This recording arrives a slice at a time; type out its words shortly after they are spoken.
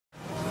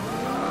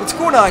What's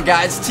going on,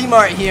 guys?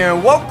 T-Mart here,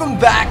 and welcome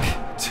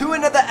back to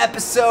another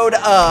episode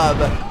of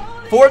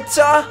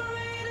Forza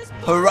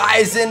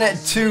Horizon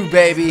 2,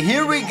 baby.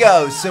 Here we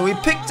go. So we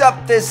picked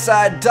up this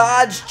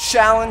Dodge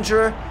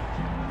Challenger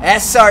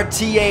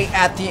SRT8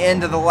 at the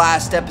end of the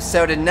last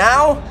episode, and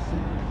now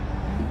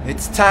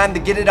it's time to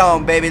get it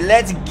on, baby.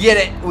 Let's get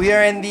it. We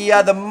are in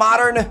the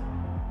modern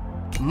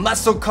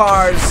muscle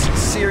cars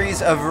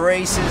series of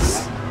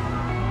races.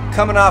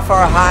 Coming off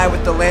our high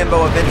with the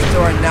Lambo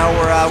Aventador, and now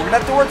we're gonna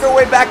have to work our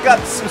way back up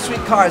to some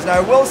sweet cars. Now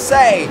I will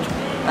say,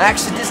 I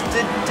actually did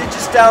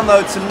just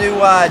download some new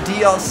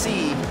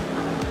DLC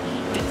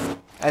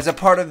as a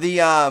part of the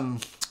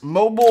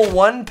Mobile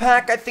One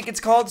pack, I think it's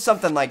called,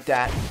 something like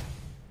that.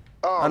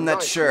 Oh, I'm not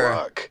nice sure.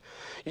 Work.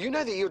 You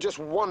know that you're just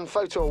one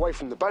photo away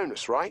from the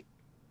bonus, right?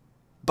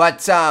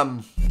 But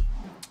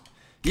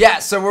yeah,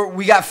 so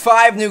we got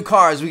 5 new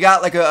cars. We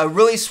got like a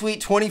really sweet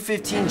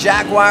 2015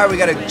 Jaguar. We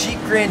got a Jeep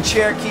Grand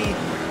Cherokee,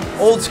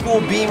 old school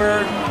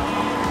Beamer,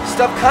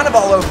 stuff kind of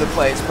all over the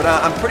place. But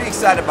I'm pretty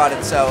excited about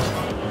it, so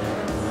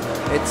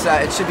it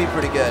should be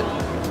pretty good.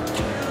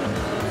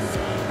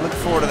 Look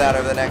forward to that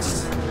over the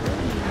next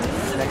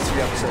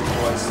few episodes,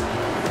 boys.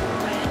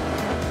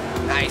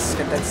 Nice,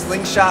 got that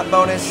slingshot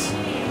bonus.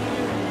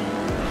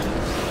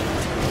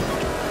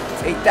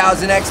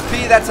 8,000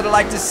 XP, that's what I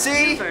like to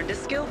see. Earned a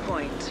skill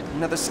point.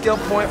 Another skill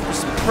point for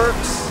some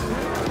perks.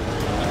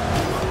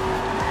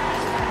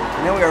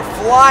 And then we are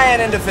flying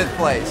into 5th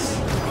place.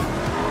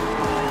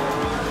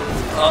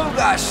 Oh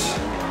gosh.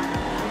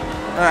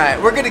 Alright,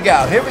 we're good to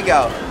go. Here we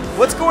go.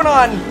 What's going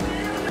on?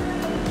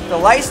 The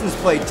license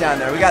plate down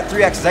there. We got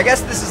 3 X's. I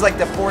guess this is like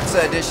the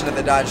Forza edition of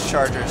the Dodge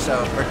Charger,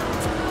 so, or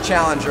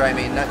Challenger, I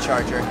mean, not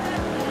Charger.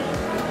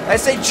 Did I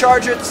say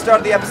Charger at the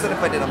start of the episode?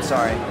 If I did, I'm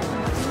sorry.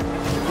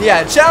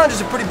 Yeah,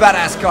 Challenger's a pretty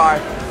badass car.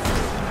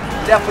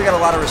 Definitely got a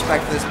lot of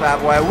respect for this bad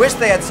boy. I wish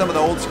they had some of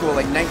the old school,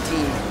 like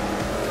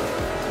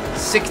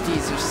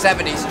 1960s or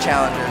 70s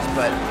Challengers,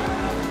 but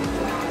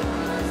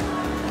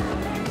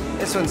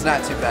this one's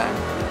not too bad.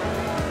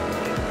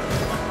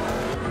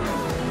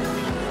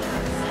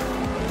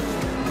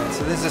 Right,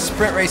 so this is a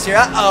sprint race here.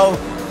 Uh-oh.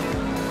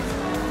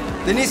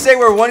 Didn't he say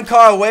we're 1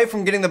 car away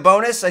from getting the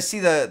bonus? I see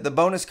the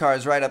bonus car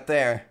is right up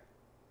there.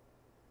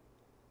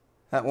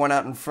 That one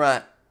out in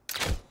front.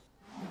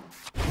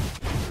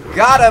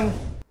 Got him.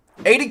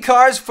 80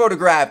 cars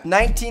photographed.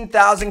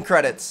 19,000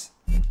 credits.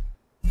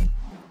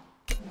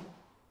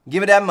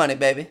 Give me that money,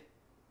 baby.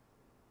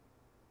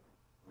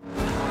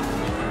 Woo!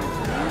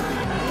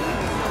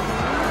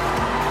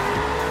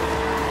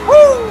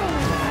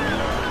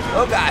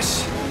 Oh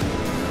gosh.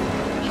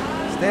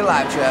 Stay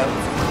alive, Trev.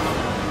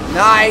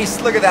 Nice.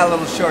 Look at that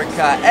little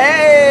shortcut.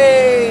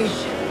 Hey!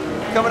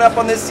 Coming up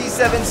on this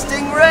C7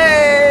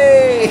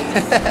 Stingray.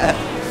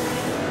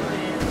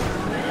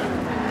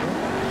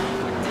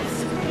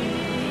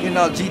 Getting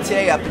all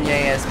GTA up in your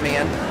ass,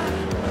 man.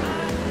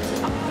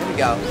 Here we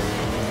go.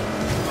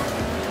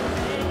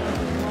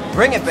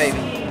 Bring it, baby.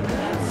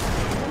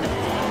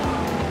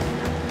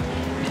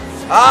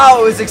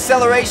 Oh, his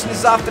acceleration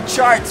is off the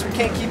charts. We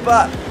can't keep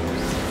up.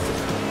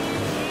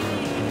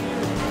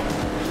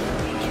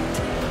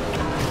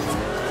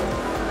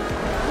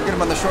 Get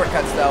him on the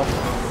shortcuts, though.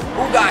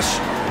 Oh, gosh.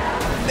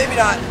 Maybe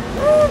not.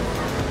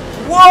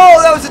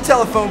 Whoa, that was a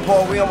telephone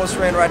pole. We almost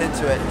ran right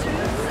into it.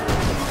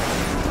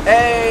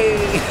 Hey,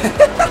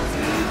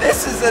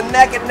 this is a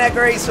neck-and-neck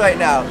race right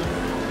now.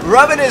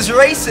 Rubbin is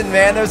racing,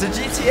 man. There was a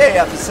GTA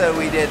episode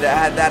we did that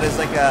had that as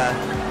like a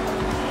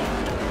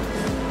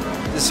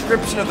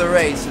description of the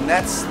race, and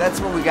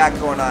that's what we got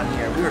going on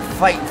here. We were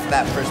fighting for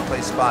that 1st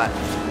place spot.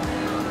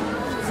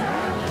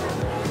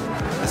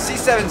 The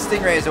C7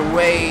 Stingray is a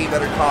way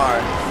better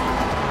car.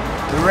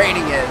 The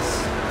rating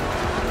is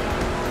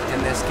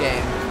in this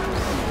game.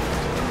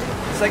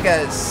 It's like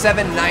a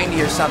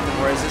 790 or something,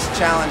 whereas this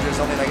Challenger is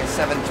only like a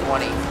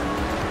 720.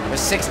 Or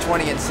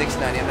 620 and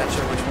 690, I'm not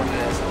sure which one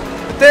it is.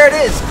 But there it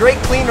is, great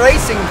clean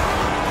racing.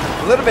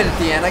 A little bit at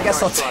the end, I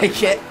guess I'll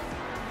take it.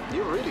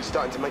 You're really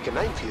starting to make a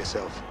name for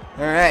yourself.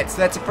 Alright, so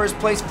that's a 1st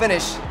place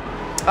finish.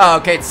 Oh,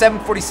 okay, it's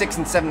 746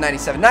 and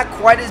 797. Not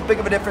quite as big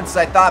of a difference as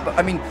I thought, but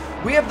I mean,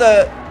 we have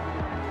the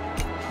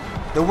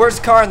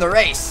worst car in the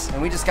race,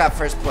 and we just got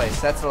 1st place.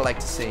 That's what I like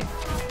to see.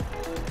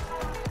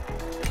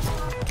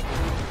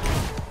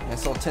 I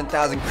sold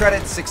 10,000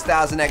 credits,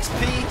 6,000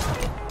 XP.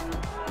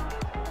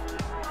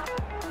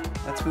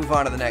 Let's move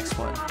on to the next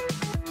one.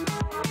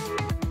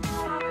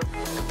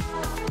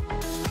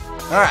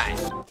 Alright.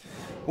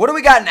 What do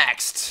we got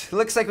next? It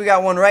looks like we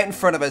got one right in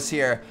front of us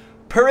here.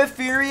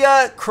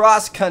 Peripheria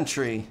Cross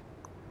Country.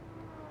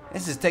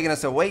 This is taking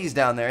us a ways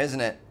down there,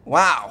 isn't it?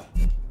 Wow.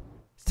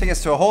 It's taking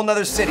us to a whole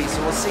nother city, so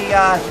we'll see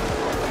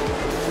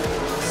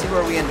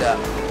where we end up.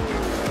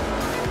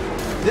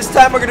 This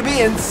time we're going to be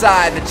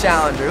inside the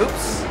Challenger.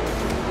 Oops.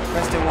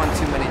 Pressed it 1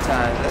 too many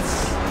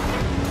times.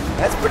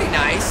 That's pretty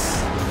nice.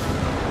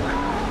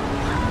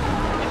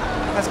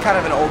 Has kind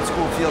of an old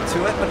school feel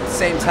to it, but at the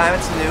same time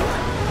it's new.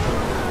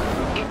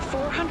 In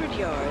 400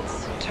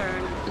 yards,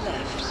 turn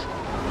left.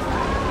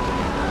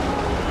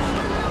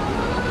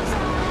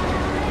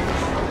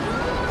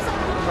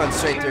 going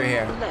straight through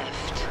here.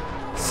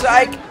 Left.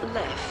 Psych!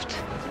 Left.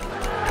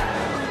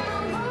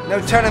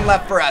 No turning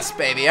left for us,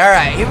 baby.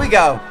 Alright, here we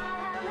go.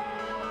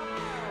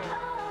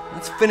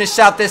 Let's finish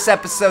out this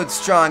episode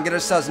strong. Get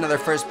ourselves another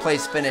first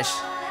place finish.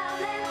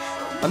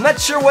 I'm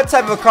not sure what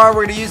type of a car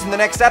we're going to use in the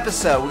next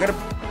episode. We're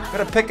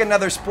gonna pick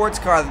another sports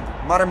car,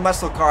 modern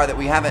muscle car that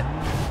we haven't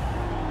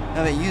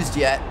used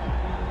yet.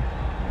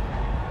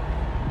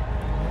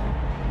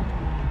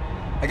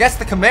 I guess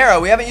the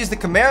Camaro. We haven't used the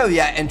Camaro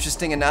yet,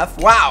 interesting enough.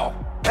 Wow.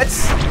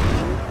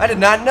 I did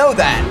not know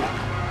that.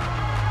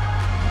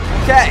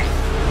 Okay.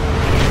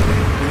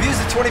 We've used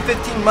the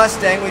 2015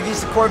 Mustang. We've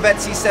used the Corvette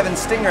C7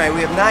 Stingray.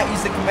 We have not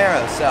used the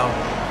Camaro, so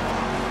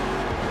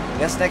I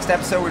guess next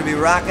episode we're gonna be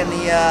rocking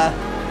the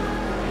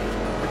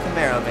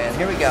Camaro, man.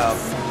 Here we go.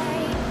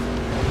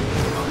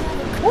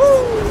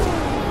 Woo!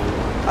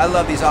 I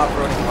love these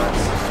off-roading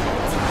ones.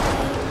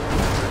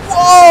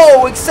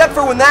 Whoa! Except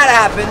for when that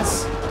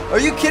happens. Are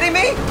you kidding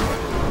me?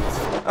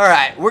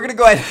 Alright, we're gonna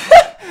go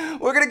ahead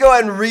we're gonna go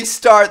ahead and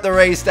restart the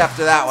race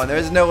after that one.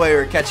 There's no way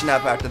we're catching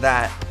up after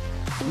that.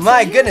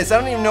 My goodness, I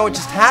don't even know what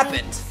just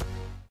happened.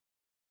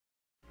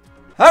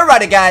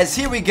 Alrighty guys,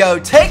 here we go.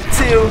 Take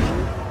 2.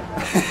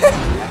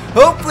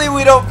 Hopefully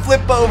we don't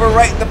flip over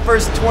right in the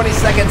first 20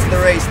 seconds of the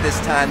race this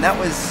time. That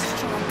was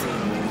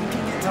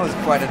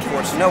quite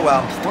unfortunate. Oh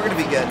well, we're gonna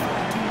be good.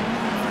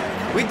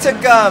 We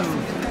took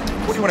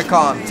what do you want to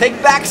call them? Take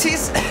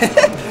backsies?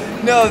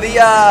 No, the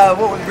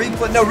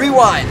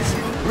rewinds.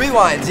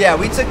 Rewinds, yeah,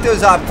 we took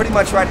those off pretty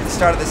much right at the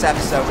start of this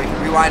episode. We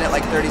can rewind it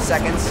like 30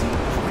 seconds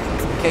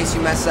in case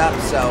you mess up,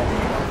 so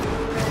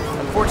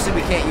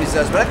unfortunately we can't use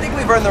those, but I think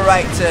we've earned the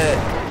right to,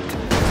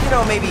 you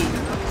know, maybe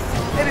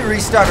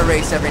restart a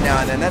race every now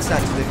and then. That's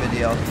not too big of a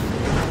deal.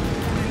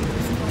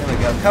 There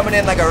we go, coming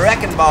in like a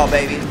wrecking ball,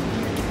 baby.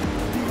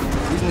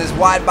 Using this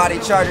wide body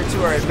Charger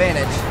to our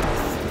advantage.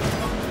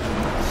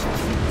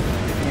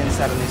 Get the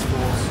inside of these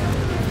fools.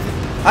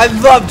 I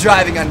love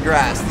driving on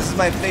grass. This is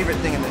my favorite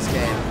thing in this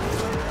game.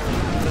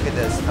 Look at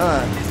this.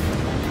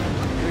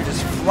 We're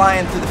just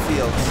flying through the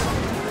fields.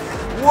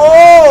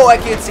 Whoa! I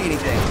can't see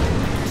anything.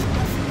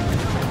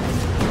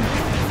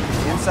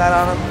 The inside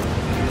on them.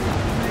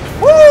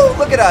 Woo!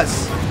 Look at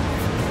us.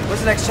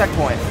 What's the next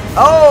checkpoint?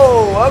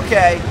 Oh,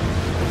 okay.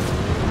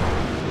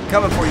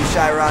 Coming for you,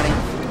 Shy Ronnie.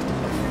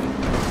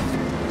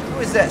 Who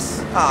is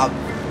this? Oh.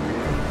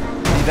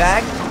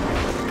 D-bag?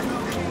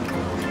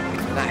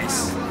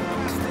 Nice.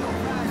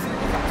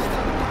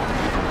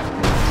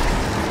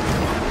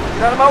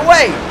 Get out of my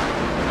way!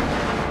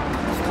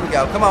 Here we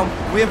go. Come on.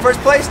 We in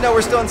first place? No,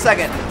 we're still in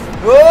second.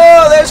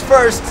 Whoa, there's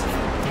first.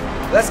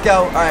 Let's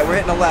go. All right, we're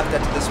hitting a left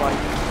after this one.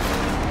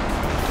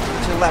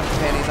 Get your left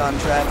panties on,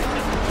 Trev.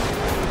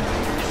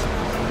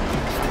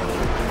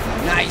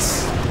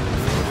 Nice.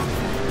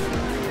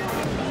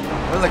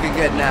 We're looking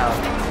good now.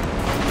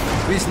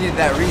 We just needed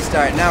that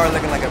restart. Now we're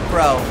looking like a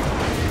pro.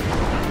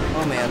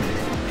 Oh, man.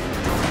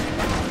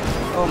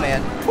 Oh,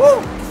 man. Woo!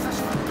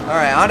 All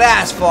right, on to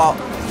asphalt.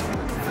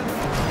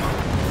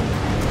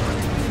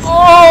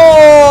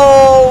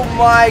 Oh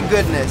my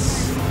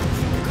goodness.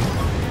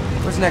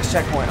 Where's the next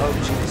checkpoint? Oh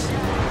jeez.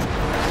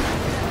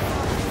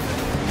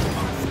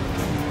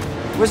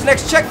 Where's the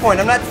next checkpoint?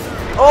 I'm not.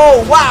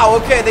 Oh wow,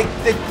 okay,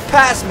 they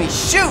passed me.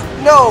 Shoot!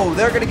 No,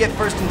 they're gonna get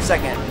first and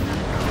second.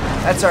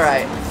 That's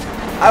alright.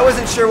 I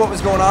wasn't sure what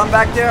was going on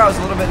back there. I was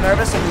a little bit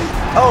nervous and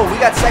we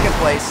got second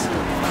place.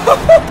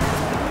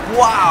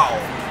 Wow.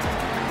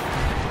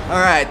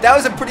 Alright, that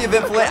was a pretty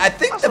eventful. I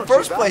think the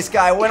first place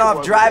guy went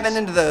off driving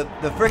into the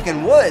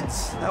freaking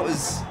woods. That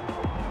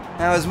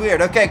was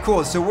weird. Okay,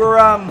 cool. So we're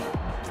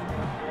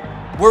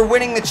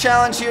winning the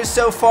challenge here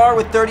so far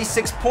with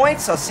 36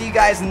 points. I'll see you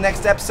guys in the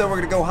next episode. We're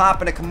gonna go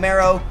hop in a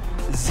Camaro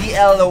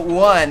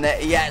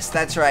ZL1. Yes,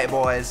 that's right,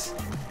 boys.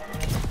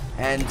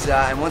 And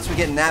once we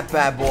get in that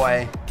bad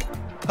boy,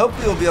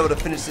 hopefully we'll be able to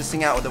finish this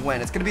thing out with a win.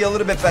 It's gonna be a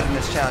little bit better than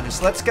this challenge.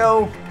 So let's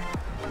go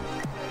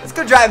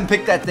drive and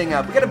pick that thing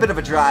up. We got a bit of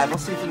a drive. We'll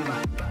see if we can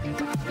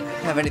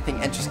have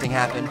anything interesting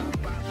happen.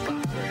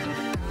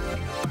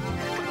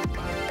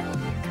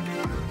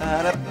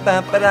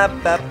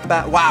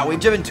 Wow, we've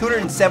driven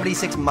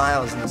 276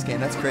 miles in this game.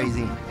 That's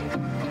crazy.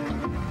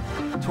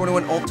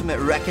 21 ultimate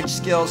wreckage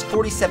skills,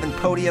 47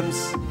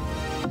 podiums.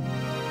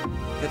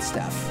 Good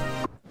stuff.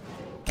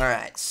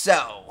 Alright,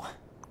 so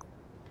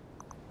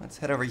let's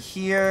head over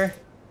here.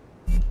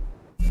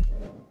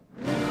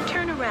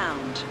 Turn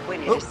around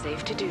when it is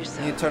safe to do so.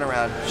 You need to turn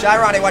around. Shy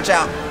Ronnie, watch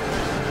out.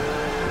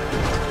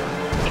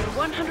 In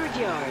 100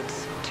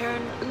 yards,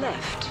 turn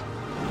left.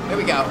 Here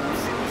we go.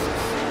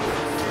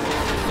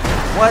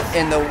 What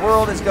in the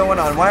world is going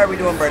on? Why are we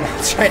doing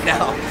burnouts right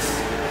now?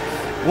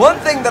 One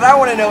thing that I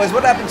want to know is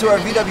what happened to our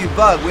VW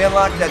Bug. We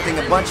unlocked that thing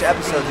a bunch of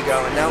episodes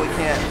ago, and now we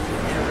can't.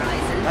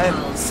 I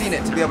haven't seen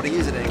it to be able to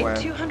use it anywhere.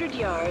 In 200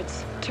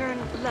 yards, turn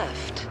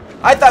left.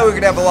 I thought we were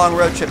going to have a long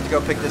road trip to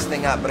go pick this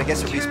thing up, but I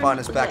guess it respawned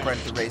us back right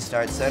at the race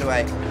start. So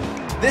anyway,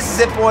 this is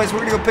it, boys. We're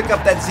going to go pick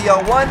up that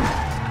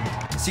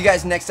ZL1. See you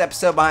guys next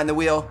episode Behind the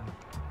Wheel.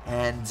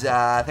 And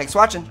thanks for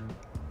watching.